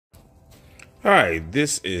Hi,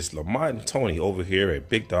 this is Lamont and Tony over here at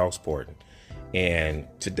Big Dog Sporting, and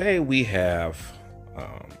today we have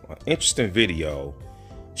an interesting video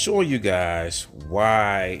showing you guys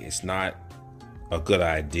why it's not a good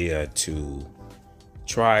idea to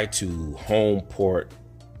try to home port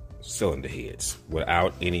cylinder heads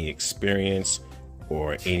without any experience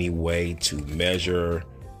or any way to measure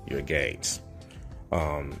your gains.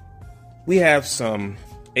 We have some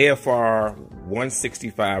AFR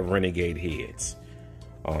 165 Renegade heads.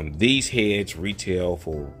 These heads retail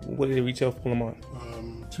for, what do they retail for, Lamont?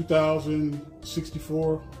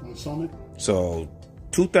 $2,064 on Summit. So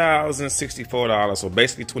 $2,064, so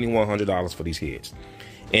basically $2,100 for these heads.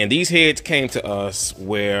 And these heads came to us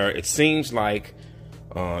where it seems like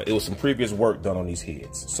it was some previous work done on these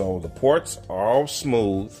heads. So the ports are all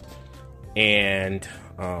smooth, and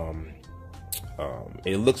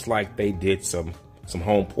it looks like they did some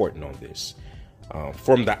home porting on this.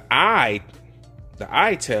 From the eye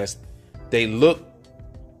test, they look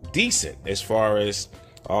decent as far as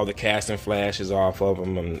all the casting flashes off of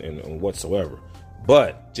them and whatsoever.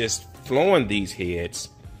 But just flowing these heads,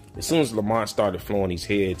 as soon as Lamont started flowing these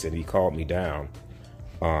heads and he called me down,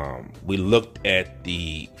 we looked at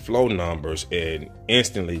the flow numbers, and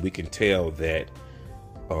instantly we can tell that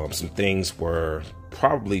some things were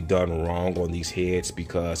probably done wrong on these heads,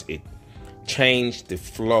 because it changed the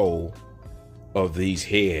flow of these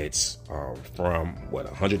heads from what,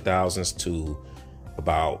 100,000s to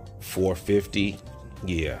about 450.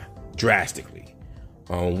 Yeah, drastically.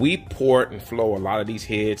 We port and flow a lot of these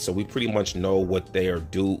heads, so we pretty much know what they are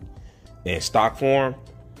due in stock form.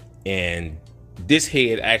 And this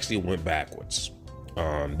head actually went backwards.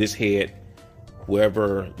 This head,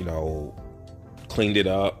 whoever cleaned it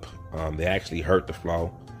up, they actually hurt the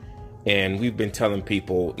flow. And we've been telling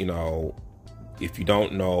people, if you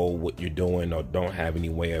don't know what you're doing or don't have any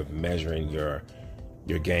way of measuring your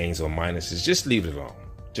gains or minuses, just leave it alone.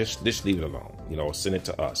 Just leave it alone. Send it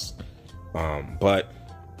to us. But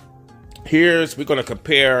we're going to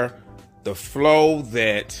compare the flow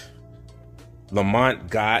that Lamont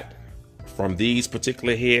got from these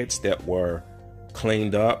particular heads that were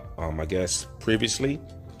cleaned up, I guess previously,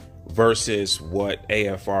 versus what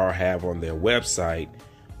AFR have on their website,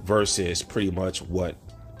 versus pretty much what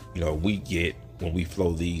we get when we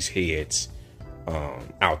flow these heads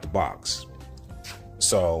out the box.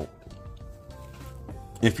 So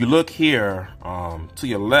if you look here, to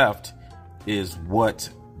your left is what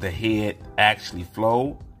the head actually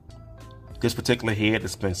flowed, this particular head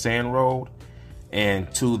that's been sand rolled,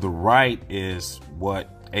 and to the right is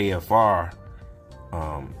what AFR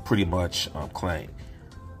pretty much claimed.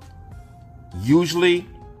 Usually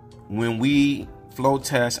when we flow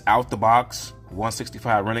test out the box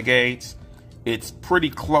 165 Renegades, it's pretty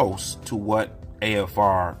close to what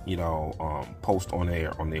AFR post on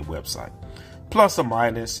their website, plus or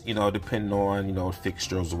minus, depending on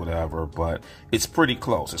fixtures or whatever, but it's pretty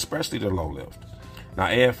close, especially the low lift. Now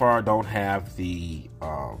AFR don't have the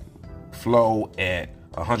flow at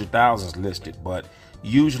 100,000s listed, but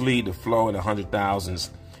usually the flow at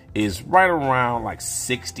 100,000s is right around like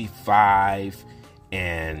 65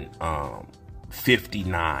 and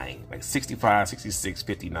 59, like 65, 66,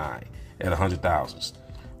 59 at 100,000s.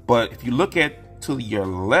 But if you look at to your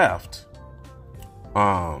left,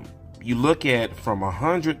 you look at from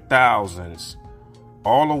 100,000s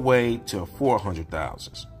all the way to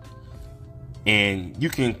 400,000s, and you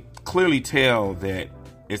can clearly tell that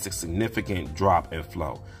it's a significant drop in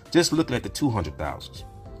flow. Just looking at the 200,000s,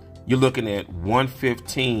 you're looking at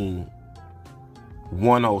 115,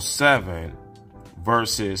 107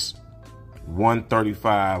 versus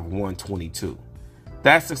 135, 122.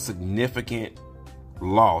 That's a significant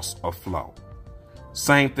loss of flow.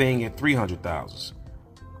 Same thing at 300,000s.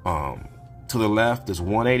 To the left is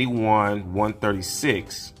 181,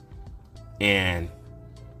 136, and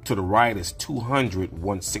to the right is 200,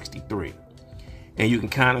 163. And you can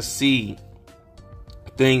kind of see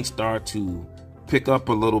things start to pick up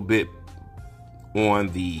a little bit on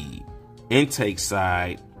the intake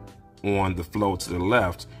side on the flow to the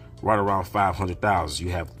left, right around 500,000.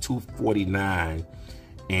 You have 249,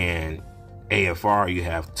 and AFR you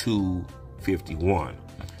have 251.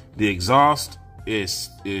 The exhaust is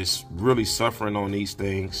really suffering on these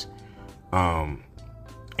things, and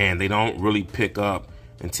they don't really pick up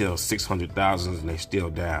until 600,000, and they're still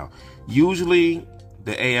down. Usually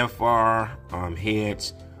the AFR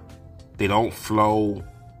heads, they don't flow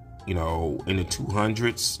in the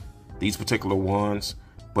 200s, these particular ones,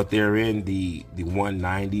 but they're in the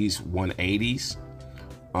 190s, 180s.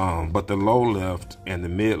 But the low lift and the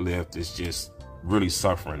mid lift is just really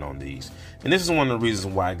suffering on these. And this is one of the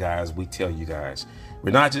reasons why, guys, we tell you guys,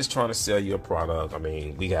 we're not just trying to sell you a product. I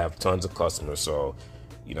mean, we have tons of customers, so,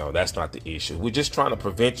 you know, that's not the issue. We're just trying to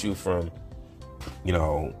prevent you from, you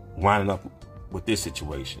know, winding up with this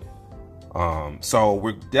situation. So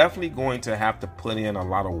we're definitely going to have to put in a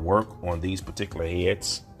lot of work on these particular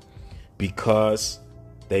heads because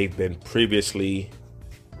they've been previously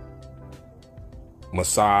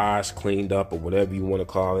massaged, cleaned up, or whatever you want to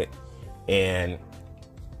call it. And,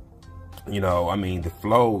 you know, I mean, the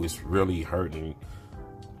flow is really hurting.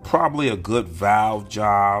 Probably a good valve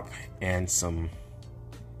job and some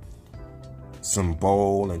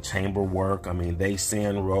bowl and chamber work. I mean, they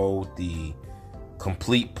sand rolled the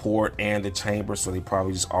complete port and the chamber, so they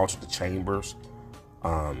probably just altered the chambers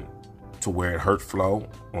to where it hurt flow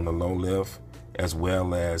on the low lift, as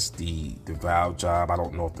well as the valve job. I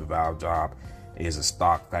don't know if the valve job is a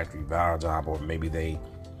stock factory valve job, or maybe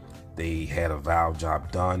they had a valve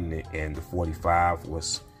job done and the 45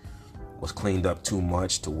 was cleaned up too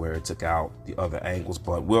much to where it took out the other angles.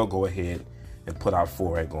 But we'll go ahead and put our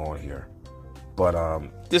forehead on here. But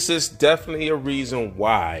this is definitely a reason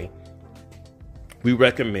why we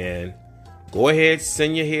recommend go ahead,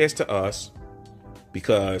 send your heads to us,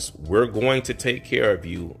 because we're going to take care of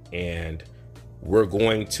you, and we're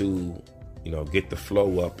going to, you know, get the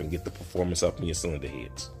flow up and get the performance up in your cylinder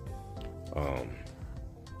heads.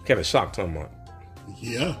 Kind of shocked, huh, Lamont?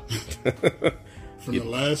 Yeah. From the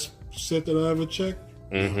last set that I ever checked,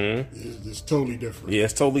 it's totally different. Yeah,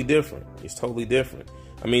 it's totally different. It's totally different.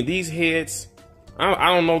 I mean, these heads, I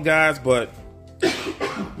don't know, guys, but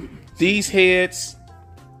these heads,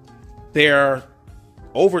 they're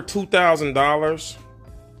over $2,000,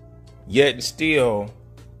 yet and still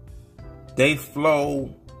they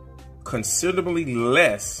flow considerably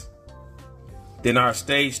less than our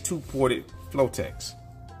Stage 2 ported Flotex.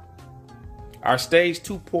 Our Stage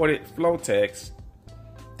 2 ported Flotex,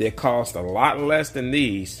 they cost a lot less than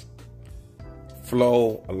these,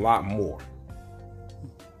 flow a lot more.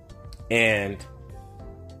 And,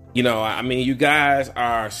 you know, I mean, you guys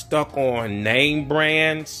are stuck on name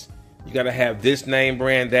brands. You got to have this name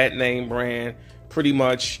brand, that name brand. Pretty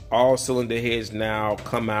much all cylinder heads now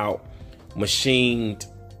come out machined,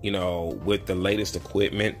 you know, with the latest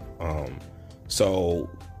equipment. So,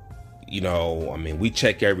 you know, I mean, we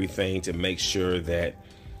check everything to make sure that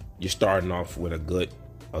you're starting off with a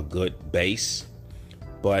good base.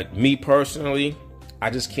 But me personally, I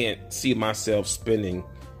just can't see myself spending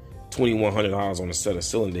 $2,100 on a set of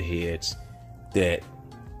cylinder heads that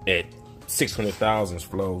at 600,000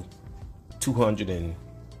 flow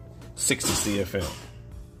 260 CFM.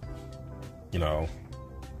 You know,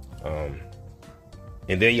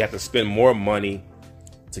 and then you have to spend more money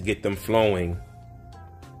to get them flowing,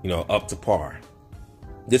 you know, up to par.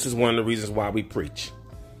 This is one of the reasons why we preach.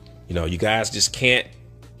 You know, you guys just can't,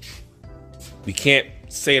 we can't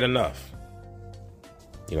say it enough.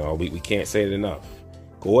 You know, we can't say it enough.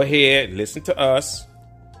 Go ahead, listen to us.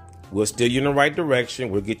 We'll steer you in the right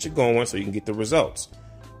direction. We'll get you going so you can get the results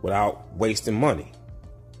without wasting money.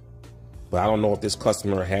 But I don't know if this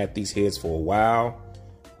customer had these heads for a while.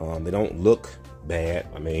 They don't look bad.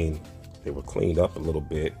 I mean, they were cleaned up a little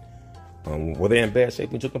bit. Were they in bad shape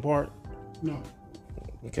when you took them apart? No.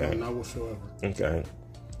 Okay. No, not whatsoever. Okay.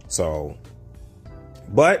 So,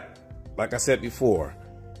 but like I said before,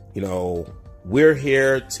 you know, we're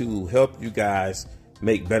here to help you guys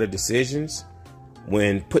make better decisions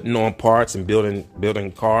when putting on parts and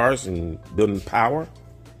building cars and building power.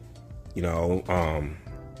 You know,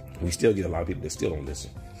 we still get a lot of people that still don't listen.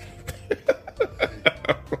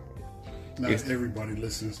 Not everybody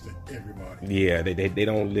listens to everybody. Yeah, they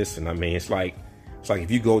don't listen. I mean, it's like if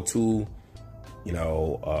you go to, you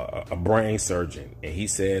know, a brain surgeon and he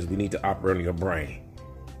says we need to operate on your brain,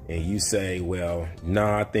 and you say, well,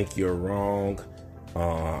 no, I think you're wrong.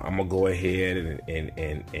 I'm gonna go ahead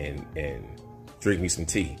and drink me some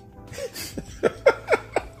tea.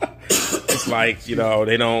 It's like, you know,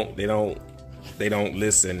 they don't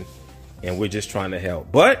listen, and we're just trying to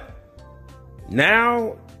help. But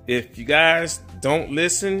now, if you guys don't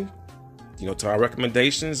listen, you know, to our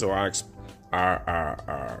recommendations or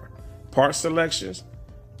our part selections,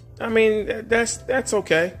 I mean, that's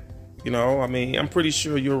okay. You know, I mean, I'm pretty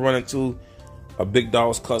sure you'll run into a Big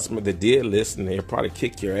Dog's customer that did listen, and they'll probably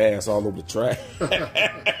kick your ass all over the track.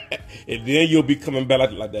 And then you'll be coming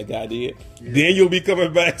back like that guy did. Yeah. Then you'll be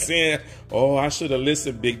coming back saying, oh, I should have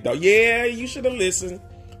listened, Big Dog. Yeah, you should have listened.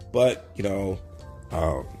 But, you know, you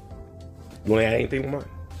want to add anything on mine?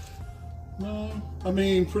 No, I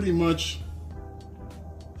mean, pretty much.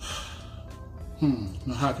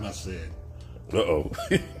 Now, how can I say it? Uh-oh.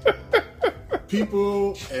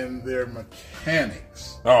 people and their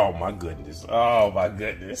mechanics. Oh my goodness. Oh my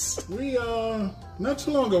goodness. We not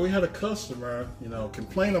too long ago we had a customer,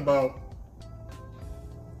 complain about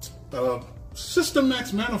System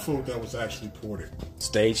Max manifold that was actually ported.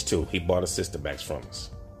 Stage 2. He bought a System Max from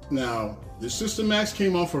us. Now, the System Max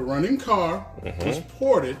came off a running car, was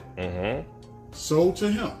ported, sold to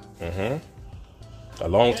him. A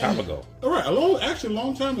long time ago. All right, a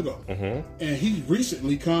long time ago. And he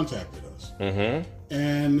recently contacted us.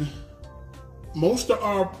 And most of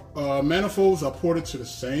our manifolds are ported to the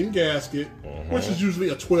same gasket, which is usually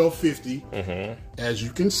a 1250. As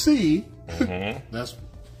you can see, that's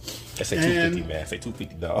a 250, man. Say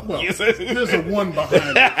 250, dog. Well, there's a 1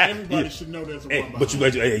 behind it. Everybody should know there's a 1 behind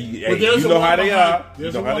but it. You know how they are.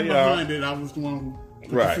 There's a 1 behind it. I was the one who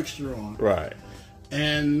put the fixture on. Right.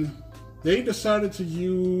 And they decided to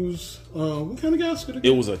use, what kind of gasket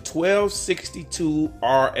again? It was a 1262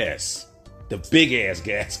 RS. The big-ass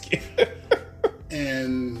gasket.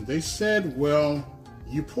 And they said, well,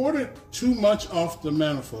 you ported too much off the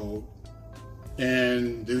manifold,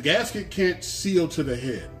 and the gasket can't seal to the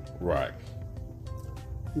head. Right.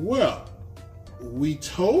 Well, we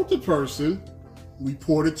told the person we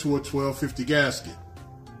ported to a 1250 gasket.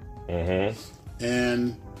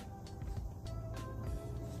 And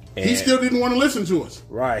he still didn't want to listen to us.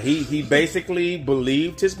 Right. He basically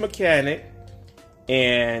believed his mechanic,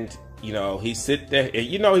 and he sit there and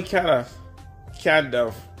he kind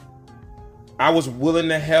of I was willing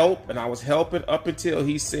to help, and I was helping up until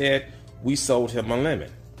he said we sold him a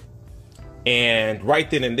lemon. And right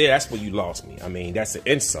then and there, that's where you lost me. I mean, that's an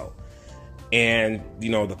insult. And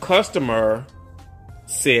the customer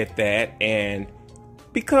said that, and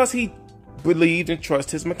because he believed and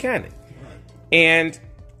trusted his mechanic. And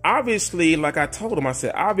obviously, like I told him, I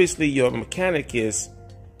said, obviously your mechanic is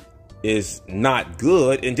not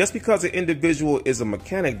good. And just because an individual is a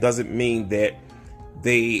mechanic doesn't mean that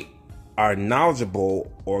they are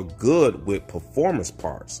knowledgeable or good with performance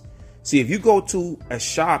parts. See, if you go to a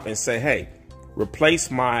shop and say, hey, replace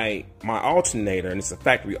my alternator, and it's a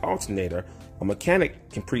factory alternator, a mechanic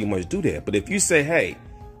can pretty much do that. But if you say, hey,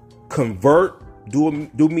 do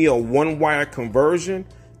me a 1-wire conversion,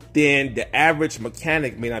 then the average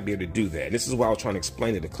mechanic may not be able to do that. And this is what I was trying to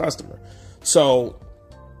explain to the customer. So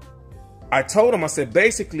I told him, I said,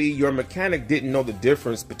 basically, your mechanic didn't know the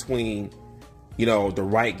difference between, the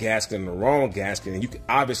right gasket and the wrong gasket. And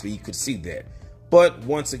you could see that. But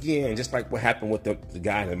once again, just like what happened with the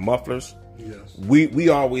guy in the mufflers, yes, we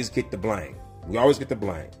always get the blame. We always get the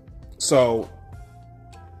blame. So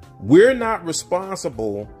we're not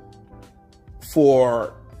responsible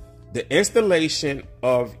for the installation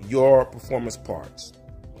of your performance parts.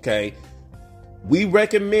 Okay. We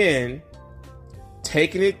recommend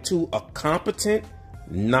taking it to a competent,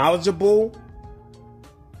 knowledgeable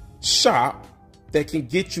shop that can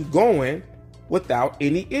get you going without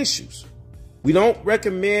any issues. We don't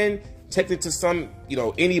recommend taking it to some,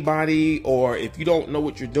 anybody, or if you don't know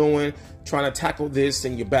what you're doing, trying to tackle this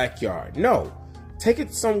in your backyard. No, take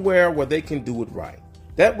it somewhere where they can do it right.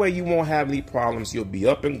 That way you won't have any problems. You'll be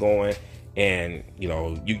up and going, and,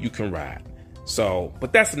 you can ride. So,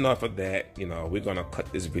 but that's enough of that. We're going to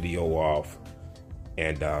cut this video off.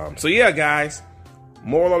 And so, yeah, guys,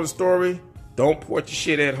 moral of the story, don't port your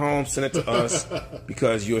shit at home. Send it to us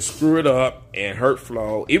because you'll screw it up and hurt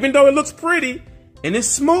flow. Even though it looks pretty and it's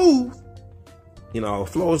smooth,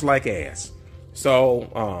 flows like ass.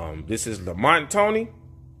 So this is Lamont and Tony.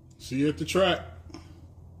 See you at the track.